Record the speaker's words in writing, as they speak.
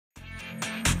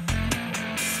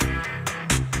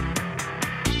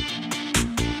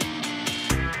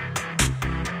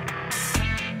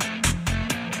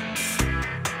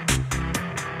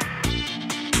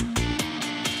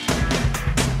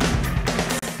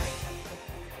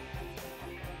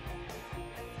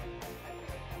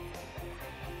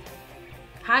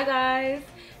Hi guys,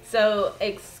 so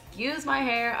excuse my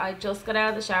hair, I just got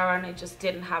out of the shower and I just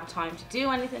didn't have time to do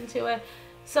anything to it,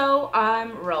 so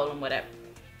I'm rolling with it.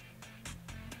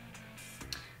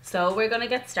 So we're gonna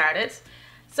get started.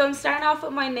 So I'm starting off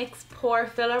with my NYX Pore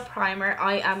Filler Primer.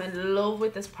 I am in love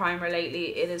with this primer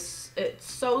lately. It's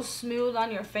so smooth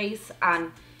on your face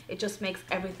and it just makes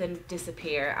everything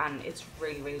disappear, and it's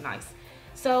really nice.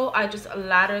 So I just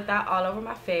lathered that all over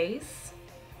my face.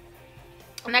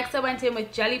 Next I went in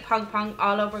with Jelly Pong Pong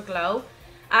All Over Glow,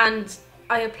 and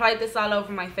I applied this all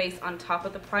over my face on top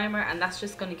of the primer, and that's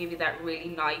just going to give you that really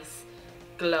nice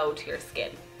glow to your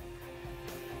skin.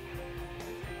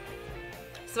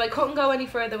 So I couldn't go any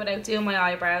further without doing my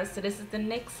eyebrows. So this is the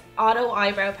NYX Auto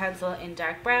Eyebrow Pencil in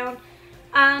dark brown,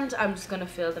 and I'm just going to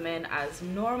fill them in as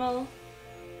normal.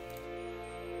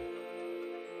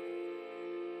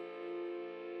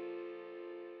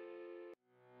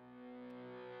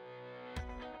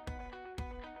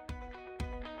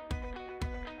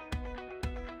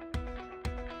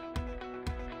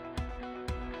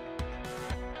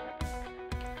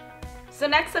 So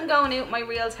next I'm going out with my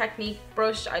Real Technique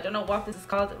brush. I don't know what this is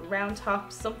called, round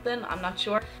top something, I'm not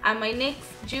sure. And my NYX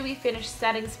Dewy Finish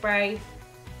Setting Spray,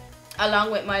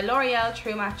 along with my L'Oreal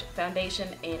True Match Foundation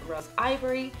in Rose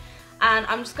Ivory. And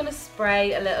I'm just going to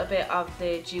spray a little bit of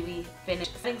the Dewy Finish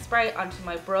Setting Spray onto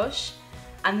my brush.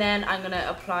 And then I'm going to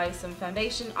apply some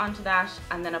foundation onto that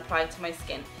and then apply it to my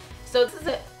skin. So this is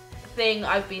a thing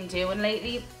I've been doing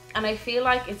lately, and I feel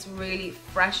like it's really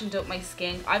freshened up my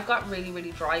skin. I've got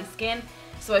really dry skin,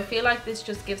 so I feel like this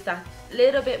just gives that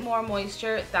little bit more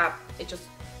moisture that it just,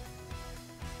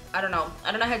 I don't know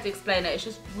how to explain it. It's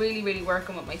just really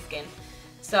working with my skin.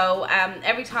 So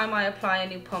every time I apply a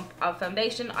new pump of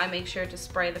foundation, I make sure to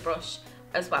spray the brush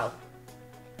as well.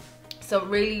 So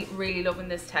really loving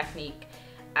this technique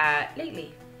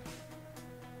lately.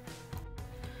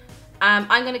 I'm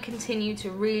going to continue to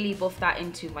really buff that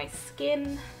into my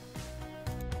skin.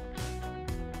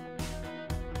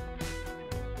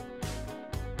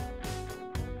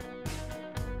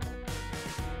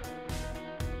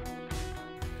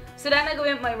 So then I go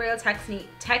in with my Real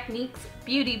Techniques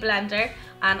Beauty Blender,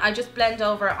 and I just blend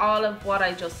over all of what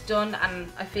I just done,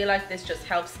 and I feel like this just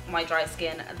helps my dry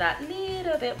skin that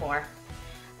little bit more.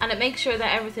 And it makes sure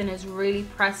that everything is really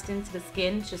pressed into the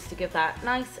skin just to give that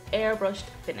nice airbrushed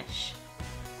finish.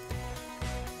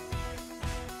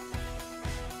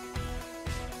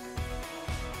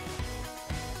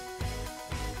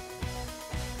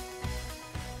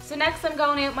 So next I'm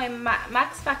going in with my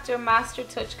Max Factor Master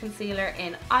Touch Concealer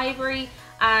in Ivory,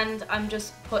 and I'm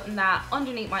just putting that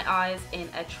underneath my eyes in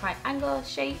a triangle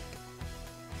shape.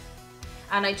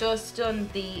 And I just done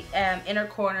the inner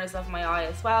corners of my eye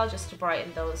as well, just to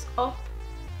brighten those up.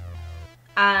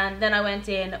 And then I went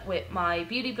in with my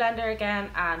Beauty Blender again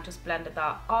and just blended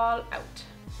that all out.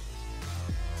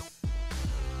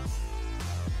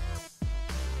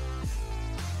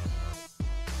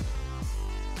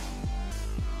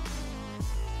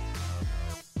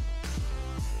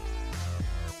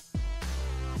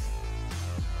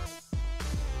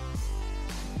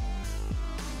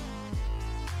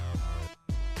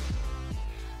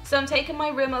 So I'm taking my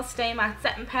Rimmel Stay Matte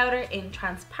Setting Powder in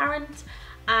Transparent,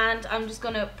 and I'm just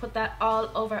going to put that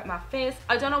all over my face.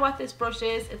 I don't know what this brush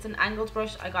is. It's an angled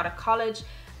brush I got at college.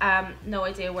 No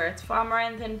idea where it's from or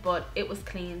anything, but it was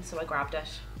clean, so I grabbed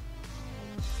it.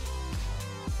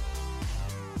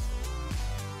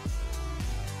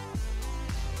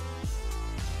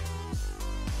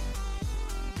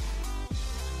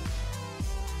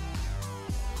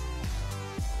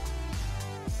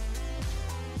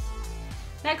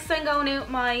 Next I'm going out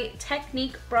my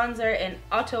Technique bronzer in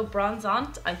Auto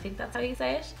Bronzant. I think that's how you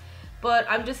say it. But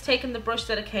I'm just taking the brush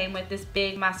that it came with, this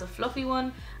big massive fluffy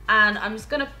one, and I'm just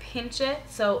going to pinch it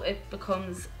so it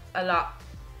becomes a lot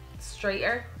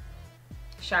straighter,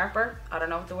 sharper, I don't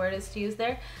know what the word is to use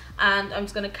there. And I'm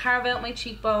just going to carve out my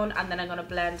cheekbone, and then I'm going to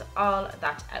blend all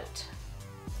that out.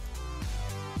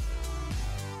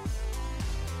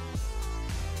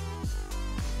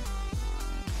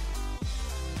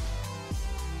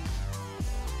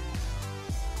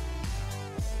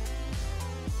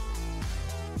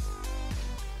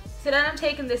 So then I'm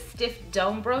taking this stiff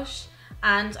dome brush,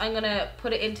 and I'm going to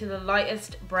put it into the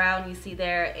lightest brown you see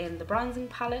there in the bronzing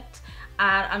palette,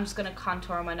 and I'm just going to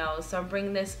contour my nose. So I'm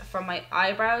bringing this from my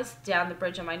eyebrows down the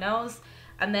bridge of my nose,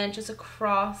 and then just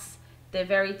across the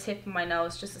very tip of my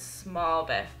nose, just a small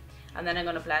bit, and then I'm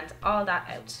going to blend all that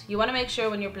out. You want to make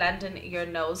sure when you're blending your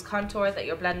nose contour that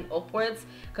you're blending upwards,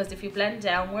 because if you blend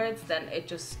downwards then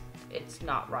it's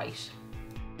not right.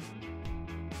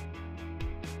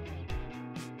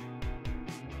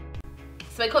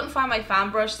 So I couldn't find my fan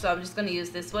brush, so I'm just going to use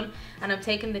this one. And I'm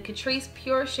taking the Catrice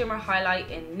Pure Shimmer Highlight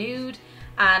in Nude.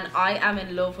 And I am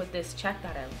in love with this. Check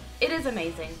that out. It is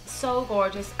amazing. So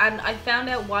gorgeous. And I found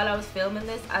out while I was filming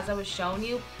this, as I was showing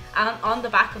you, on the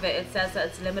back of it, it says that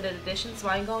it's limited edition. So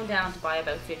I'm going down to buy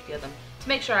about 50 of them to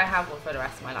make sure I have one for the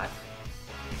rest of my life.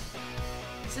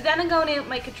 So then I'm going in with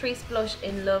my Catrice blush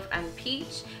in Love and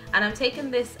Peach. And I'm taking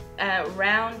this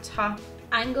round top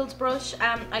angled brush.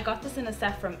 I got this in a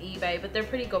set from eBay, but they're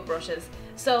pretty good brushes.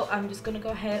 So I'm just going to go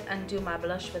ahead and do my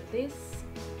blush with this.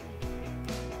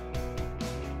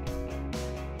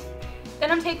 Then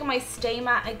I'm taking my Stay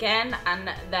Matte again and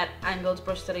that angled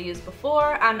brush that I used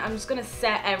before, and I'm just going to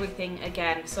set everything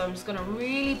again. So I'm just going to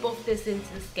really buff this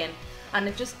into the skin, and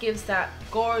it just gives that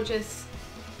gorgeous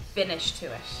finish to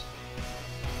it.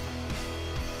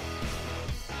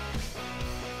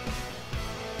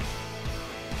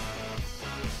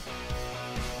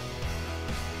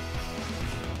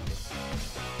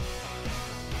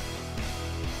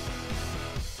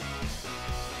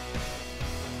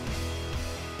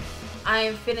 I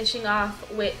am finishing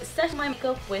off with setting my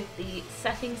makeup with the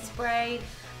setting spray,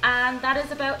 and that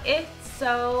is about it.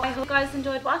 So I hope you guys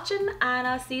enjoyed watching, and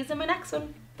I'll see you in my next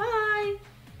one.